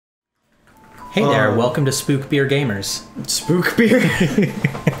Hey there, welcome to Spook Beer Gamers. Spook beer?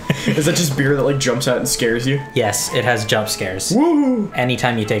 Is that just beer that like jumps out and scares you? Yes, it has jump scares. Woo!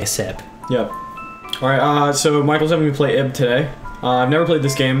 Anytime you take a sip. Yep. Alright, so Michael's having me play Ib today. I've never played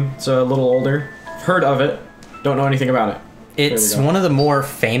this game, it's a little older. Heard of it, don't know anything about it. It's one of the more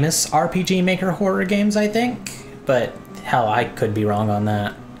famous RPG Maker horror games, I think. But hell, I could be wrong on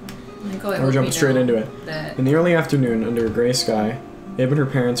that. We're jumping straight into it. In the early afternoon, under a gray sky, Ib and her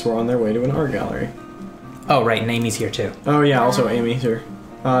parents were on their way to an art gallery. Oh, right, and Amy's here too. Oh yeah, also Amy's here.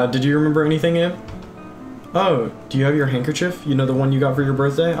 Did you remember anything, Ib? Oh, do you have your handkerchief? You know, the one you got for your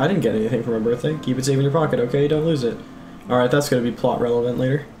birthday? I didn't get anything for my birthday. Keep it safe in your pocket, okay? Don't lose it. Alright, that's gonna be plot relevant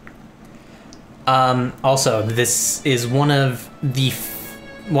later. Also, this is one of the,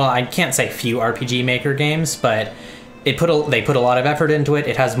 well, I can't say few RPG Maker games, but they put a lot of effort into it.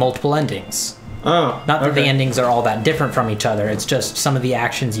 It has multiple endings. Oh, not that the endings are all that different from each other. It's just some of the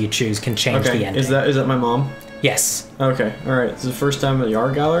actions you choose can change the ending. Is that my mom? Yes. Okay, alright. This is the first time at the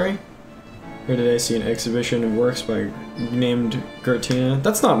art gallery. Here today, see an exhibition of works by named Gertina.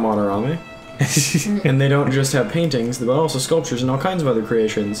 That's not Madarame. And they don't just have paintings, but also sculptures and all kinds of other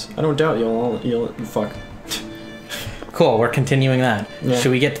creations. I don't doubt you'll fuck. Cool, we're continuing that. Yeah.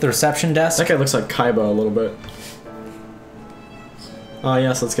 Should we get to the reception desk? That guy looks like Kaiba a little bit.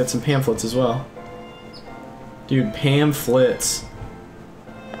 Yes, let's get some pamphlets as well. Dude, pamphlets.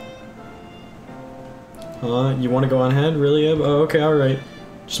 You want to go on ahead? Really, Ib? Oh, okay, alright.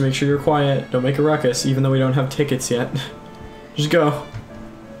 Just make sure you're quiet. Don't make a ruckus, even though we don't have tickets yet. Just go.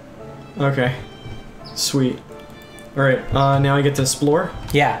 Okay. Sweet. Alright, now I get to explore?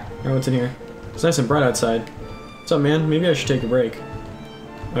 Yeah. Alright, what's in here? It's nice and bright outside. What's up, man? Maybe I should take a break.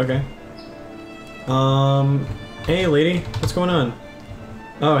 Okay. Hey, lady. What's going on?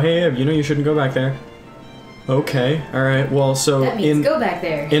 Oh, hey, Ib, you know you shouldn't go back there. Okay, alright, well, so that means go back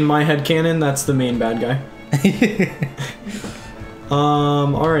there. In my headcanon, that's the main bad guy.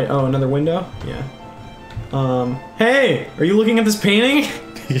 Alright, oh, another window? Yeah. Hey! Are you looking at this painting?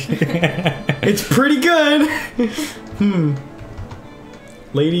 It's pretty good!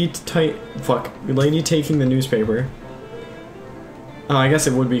 Lady taking the newspaper. Oh, I guess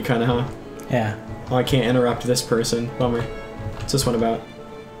it would be kinda, huh? Yeah. Oh, I can't interrupt this person. Bummer. What's this one about?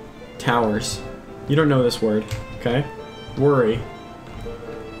 Towers. You don't know this word, okay? Worry.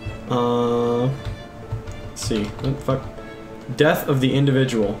 Let's see. What the fuck? Death of the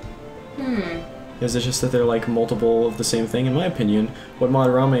individual. Is it just that they're like multiple of the same thing? In my opinion, what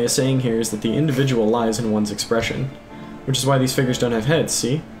Madarame is saying here is that the individual lies in one's expression. Which is why these figures don't have heads,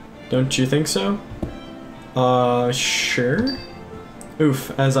 see? Don't you think so? Sure?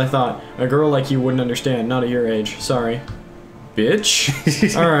 Oof, as I thought. A girl like you wouldn't understand, not at your age. Sorry. Bitch.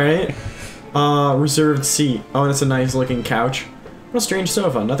 Alright. Reserved seat. Oh, and it's a nice looking couch. What a strange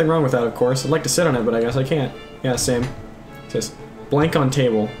sofa. Nothing wrong with that, of course. I'd like to sit on it, but I guess I can't. Yeah, same. It says, blank on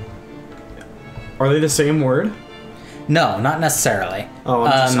table. Are they the same word? No, not necessarily. Oh,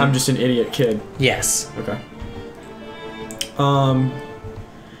 I'm just an idiot kid. Yes. Okay. I'm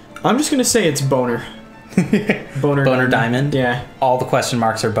just gonna say it's boner. Boner diamond? Yeah. All the question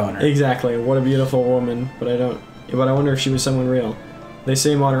marks are boner. Exactly. What a beautiful woman. But I wonder if she was someone real. They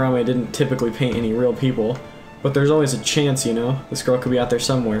say Madarame didn't typically paint any real people, but there's always a chance, you know? This girl could be out there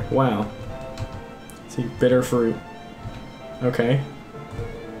somewhere. Wow. See, bitter fruit. Okay.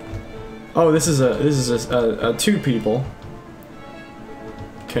 Oh, this is a two people.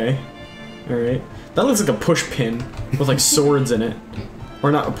 Okay. Alright. That looks like a push pin with like swords in it.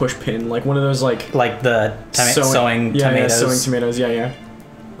 Or not a push pin, like one of those like the sewing tomatoes. Yeah, sewing tomatoes, yeah.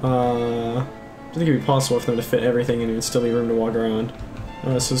 I think it'd be possible for them to fit everything and there'd still be room to walk around.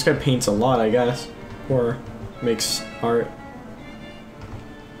 So this guy paints a lot, I guess. Or makes art.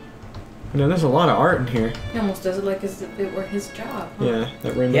 No, there's a lot of art in here. He almost does it like as if it were his job. Huh? Yeah,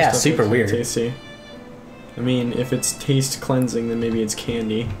 that rainbow stuff. Yeah, super weird. Tasty. I mean, if it's taste cleansing, then maybe it's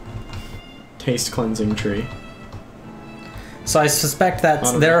candy. Taste cleansing tree. So I suspect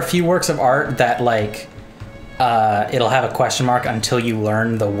that there are a few works of art that like it'll have a question mark until you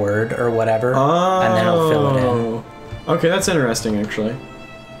learn the word or whatever, and then it'll fill it in. Okay, that's interesting actually.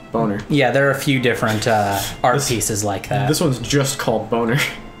 Boner. Yeah, there are a few different art pieces like that. This one's just called Boner.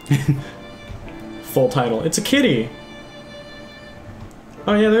 Full title. It's a kitty.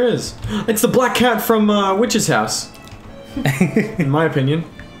 Oh yeah, there is. It's the black cat from Witch's House. In my opinion.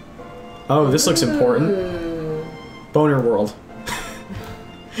 Oh, this looks important. Boner World.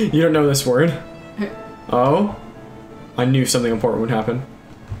 You don't know this word? Oh? I knew something important would happen.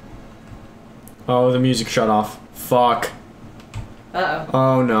 Oh, the music shut off. Fuck. Uh-oh.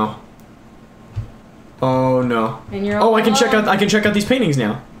 Oh no. Oh no. And you're I can check out these paintings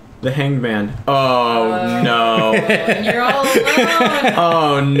now. The Hanged Man. Oh, no. And you're all alone.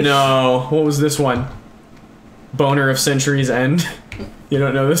 Oh, no. What was this one? Boner of Century's End. You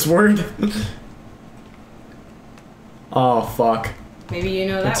don't know this word? Oh, fuck. Maybe you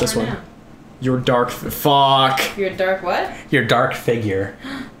know that What's this one one? now. Your dark... fuck. Your dark what? Your dark figure.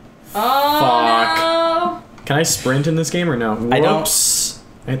 Oh, no. Can I sprint in this game or no? I don't. Whoops.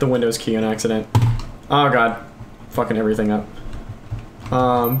 I hit the Windows key on accident. Oh, God. Fucking everything up.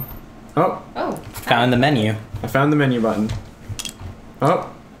 Oh. Oh. Found the menu. I found the menu button.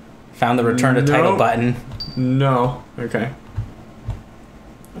 Oh. Found the return to title Nope. button. No. Okay.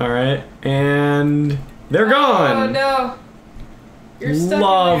 Alright. And... they're gone! Oh, no. You're stuck in there.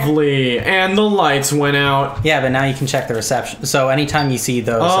 Lovely. And the lights went out. Yeah, but now you can check the reception. So anytime you see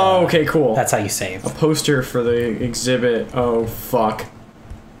those, Oh, okay, cool. that's how you save. A poster for the exhibit. Oh, fuck.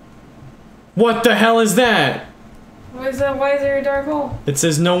 What the hell is that? What is that? Why is there a dark hole? It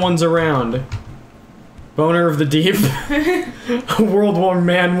says no one's around. Boner of the deep. A world where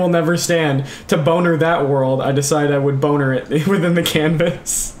man will never stand. To boner that world, I decided I would boner it within the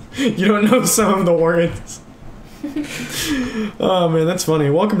canvas. You don't know some of the words. Oh man, that's funny.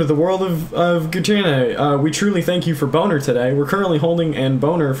 Welcome to the world of Gachana. We truly thank you for boner today. We're currently holding and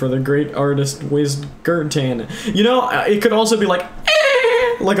boner for the great artist Wiz Gertan. You know, it could also be like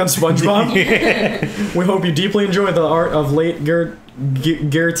on SpongeBob. We hope you deeply enjoy the art of late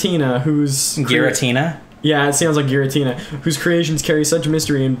Giratina, whose... Giratina? Yeah, it sounds like Giratina, whose creations carry such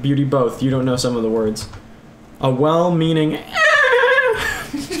mystery and beauty both. You don't know some of the words. A well-meaning...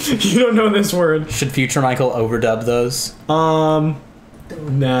 You don't know this word. Should future Michael overdub those? Nah,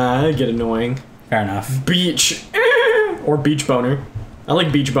 that'd get annoying. Fair enough. Beach. Or beach boner. I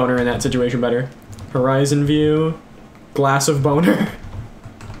like beach boner in that situation better. Horizon view. Glass of boner.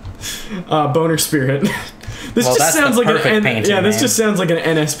 Boner spirit. This Well, just that's sounds the like an perfect painting, yeah. This man. just sounds like an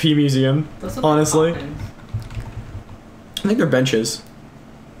NSP museum. Those look Honestly, like coffins. I think they're benches.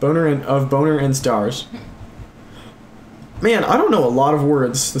 Boner and stars. Man, I don't know a lot of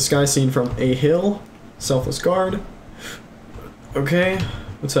words. The sky seen from a hill. Selfless guard. Okay,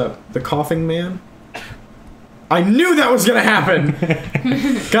 what's up? The coughing man. I knew that was gonna happen.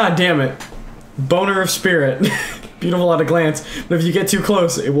 God damn it. Boner of spirit. Beautiful at a glance, but if you get too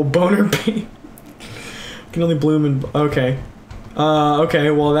close, it will boner pain. Can only bloom in... okay. Okay,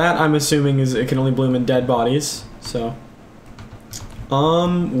 well that, I'm assuming, is it can only bloom in dead bodies, so...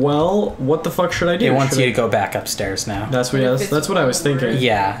 well, what the fuck should I do? It wants Should you I- to go back upstairs now. That's what, What if yeah, it's that's what I was one thinking. word?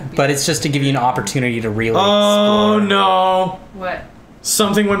 Yeah, but it's just to give you an opportunity to really Oh, explore. no! What?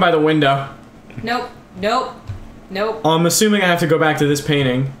 Something went by the window. Nope. Nope. Nope. I'm assuming I have to go back to this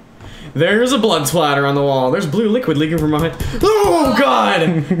painting. There's a blood splatter on the wall. There's blue liquid leaking from behind. Oh,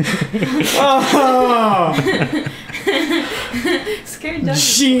 God! Oh! Scared Doug.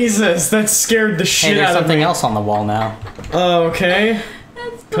 Jesus, that scared the Hey, shit there's out of something me. else on the wall now. Okay.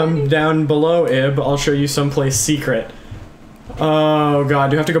 That's Come funny. down below, Ib. I'll show you someplace secret. Oh,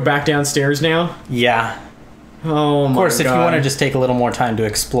 God. Do I have to go back downstairs now? Yeah. Oh, my God. Of course, if you want to just take a little more time to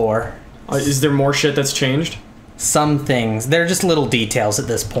explore. Is there more shit that's changed? Some things. They're just little details at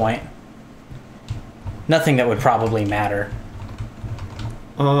this point. Nothing that would probably matter.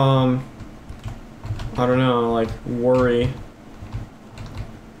 I don't know, like, worry.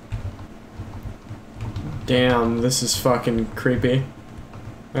 Damn, this is fucking creepy.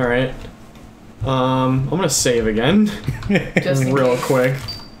 Alright. I'm gonna save again. Just in Real case. quick.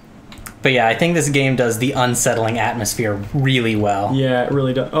 But yeah, I think this game does the unsettling atmosphere really well. Yeah, it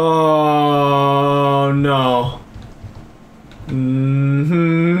really does. Oh, no.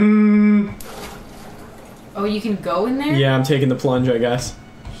 Mm-hmm. Oh, you can go in there? Yeah, I'm taking the plunge, I guess.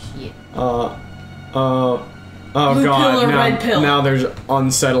 Shit. Oh, Blue God. pill or red pill? Now there's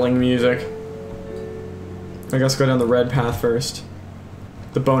unsettling music. I guess go down the red path first.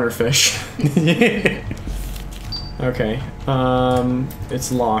 The boner fish. Okay.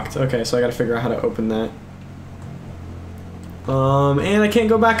 It's locked. Okay, so I gotta figure out how to open that. And I can't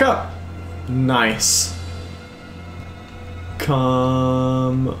go back up. Nice.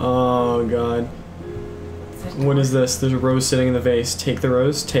 Oh, God. What is this? There's a rose sitting in the vase. Take the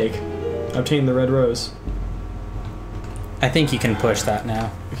rose? Take. Obtain the red rose. I think you can push that now.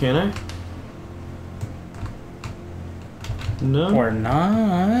 Can I? No? Or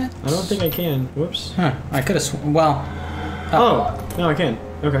not. I don't think I can. Whoops. Huh. I could have well. Oh, no, I can.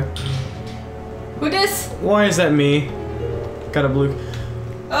 Okay. Who dis? Why is that me? Got a blue...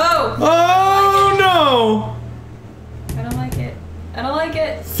 Oh! Oh, no! I don't like it. I don't like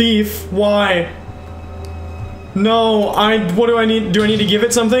it. Thief, why? No, what do I need? Do I need to give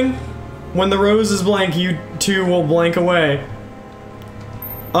it something? When the rose is blank, you two will blank away.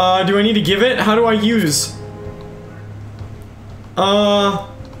 Do I need to give it? How do I use? How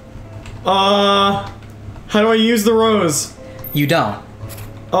do I use the rose? You don't.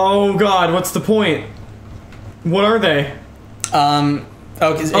 Oh god, what's the point? What are they?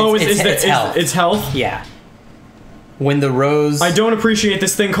 It's health. It's health? Yeah. When the rose... I don't appreciate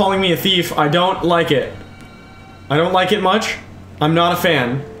this thing calling me a thief. I don't like it. I don't like it much. I'm not a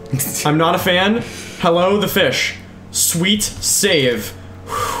fan. I'm not a fan. Hello, the fish. Sweet save.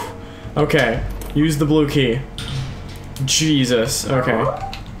 Whew. Okay. Use the blue key. Jesus. Okay.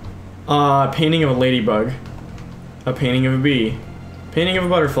 Painting of a ladybug. A painting of a bee. Painting of a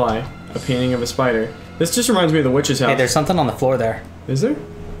butterfly. A painting of a spider. This just reminds me of the witch's house. Hey, there's something on the floor there. Is there?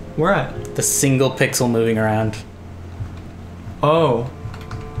 Where at? The single pixel moving around. Oh.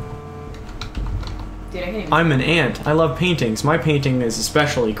 Dude, I can't even... I'm an ant. I love paintings. My painting is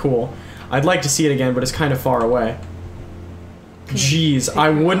especially cool. I'd like to see it again, but it's kind of far away. Jeez, I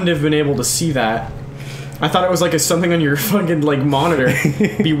wouldn't have been able to see that. I thought it was like something on your fucking like monitor.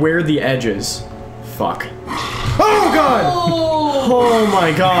 Beware the edges. Fuck. Oh god! Oh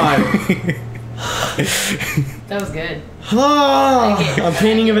my god. That was good. Ah, a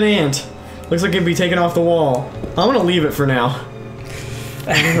painting of an ant. Looks like it'd be taken off the wall. I'm gonna leave it for now.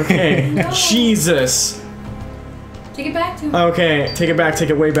 Okay. No. Jesus. Take it back to him. Okay, take it back,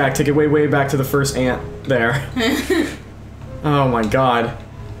 take it way back, take it way, way back to the first ant there. Oh my god.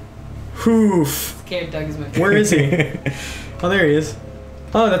 Oof. Scared Doug is my favorite. Where is he? Oh, there he is.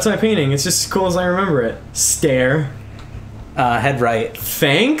 Oh, that's my painting. It's just as cool as I remember it. Stare. Head right.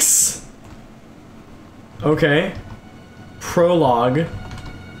 Thanks? Okay. Prologue.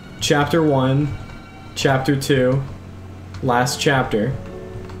 Chapter 1. Chapter 2. Last chapter.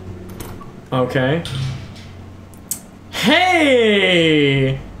 Okay.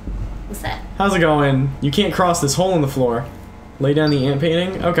 Hey! What's that? How's it going? You can't cross this hole in the floor. Lay down the ant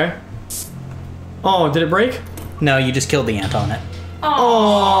painting? Okay. Oh, did it break? No, you just killed the ant on it.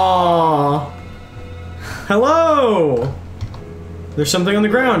 Aww. Hello! There's something on the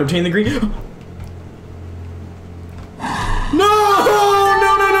ground. Obtain the green. No! No!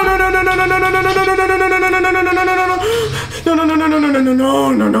 No! No! No! No! No! No! No! No! No! No!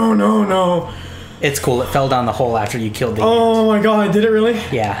 No! No! No! No! It's cool. It fell down the hole after you killed the ant. Oh my god! Did it really?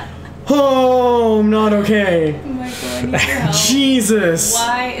 Yeah. Oh, I'm not okay. Oh my god, I need your help. Jesus.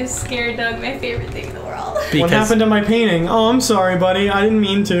 Why is Scared Doug my favorite thing in the world? What happened to my painting? Oh, I'm sorry, buddy. I didn't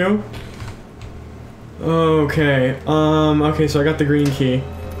mean to. Okay. Okay, so I got the green key.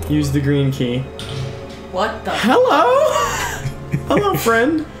 Use the green key. What the? Hello? Hello,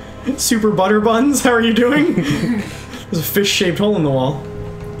 friend. Super butter buns, how are you doing? There's a fish-shaped hole in the wall.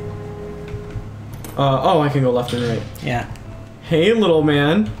 Oh, I can go left and right. Yeah. Hey, little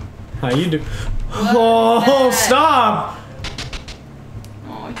man. How you do? Oh, stop!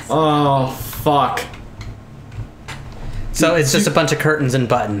 Oh, fuck. So it's just a bunch of curtains and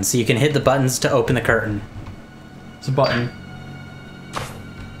buttons. So you can hit the buttons to open the curtain. It's a button.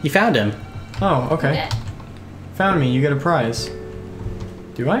 You found him. Oh, okay. Found me, you get a prize.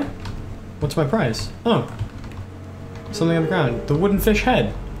 Do I? What's my prize? Oh. Something on the ground. The wooden fish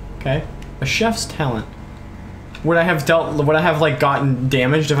head. Okay. A chef's talent. Would I have like gotten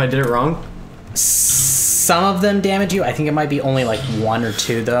damaged if I did it wrong? Some of them damage you. I think it might be only like 1 or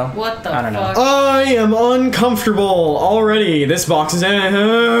 2 though. What the I don't fuck? know. I am uncomfortable already. This box is Is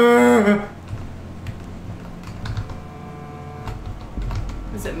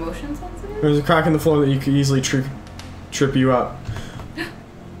it motion sensitive? There's a crack in the floor that you could easily trip you up.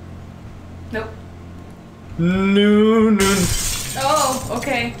 Nope. No. Oh,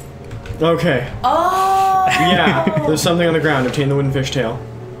 okay. Okay. Oh! Yeah, there's something on the ground. Obtain the wooden fish tail.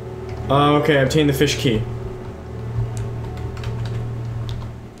 Okay, obtain the fish key.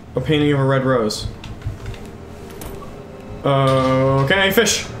 A painting of a red rose. Okay,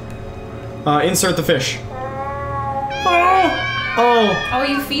 fish. Insert the fish. Oh! Oh,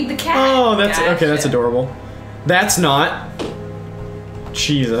 you feed the cat. Oh, that's Gotcha. okay. That's adorable. That's not.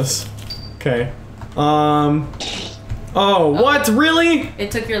 Jesus. Okay. Oh, what? Really?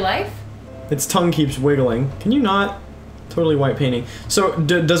 It took your life? Its tongue keeps wiggling. Can you not? Totally white painting. So,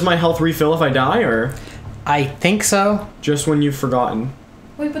 does my health refill if I die, or I think so. just when you've forgotten?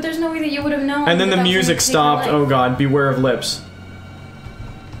 Wait, but there's no way that you would have known. And then the without music someone taking stopped. your Oh god, beware of lips.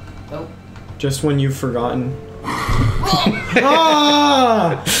 life. Just when you've forgotten.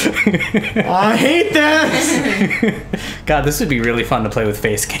 Ah! I hate this! God, this would be really fun to play with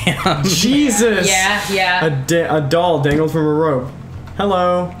face cam. Jesus! Yeah. A doll dangled from a rope.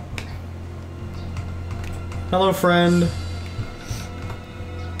 Hello. Hello, friend.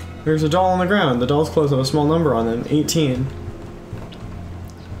 There's a doll on the ground. The doll's clothes have a small number on them. 18.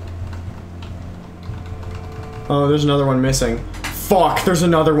 Oh, there's another one missing. Fuck, there's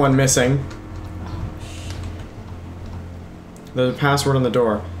another one missing. The password on the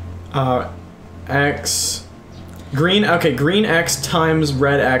door. X... Green, okay, green X times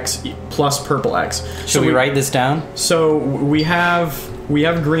red X plus purple X. Should we write this down? So we have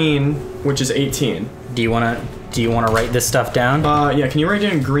green, which is 18. Do you wanna write this stuff down? Yeah, can you write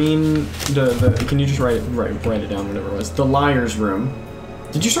down green, can you just write it down, whatever it was. The liar's room.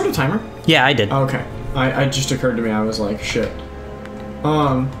 Did you start a timer? Yeah, I did. Okay. I just occurred to me, I was like, shit.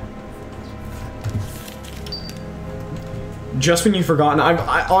 Just when you've forgotten,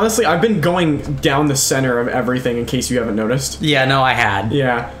 I honestly, I've been going down the center of everything in case you haven't noticed. Yeah, no, I had.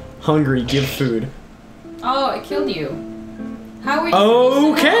 Yeah. Hungry, give food. Oh, it killed you. How are you?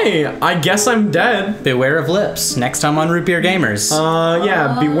 Okay, I guess I'm dead. Beware of lips. Next time on Root Beer Gamers.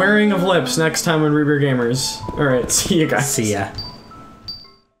 Yeah, be wearing of lips next time on Root Beer Gamers. Alright, see you guys. See ya.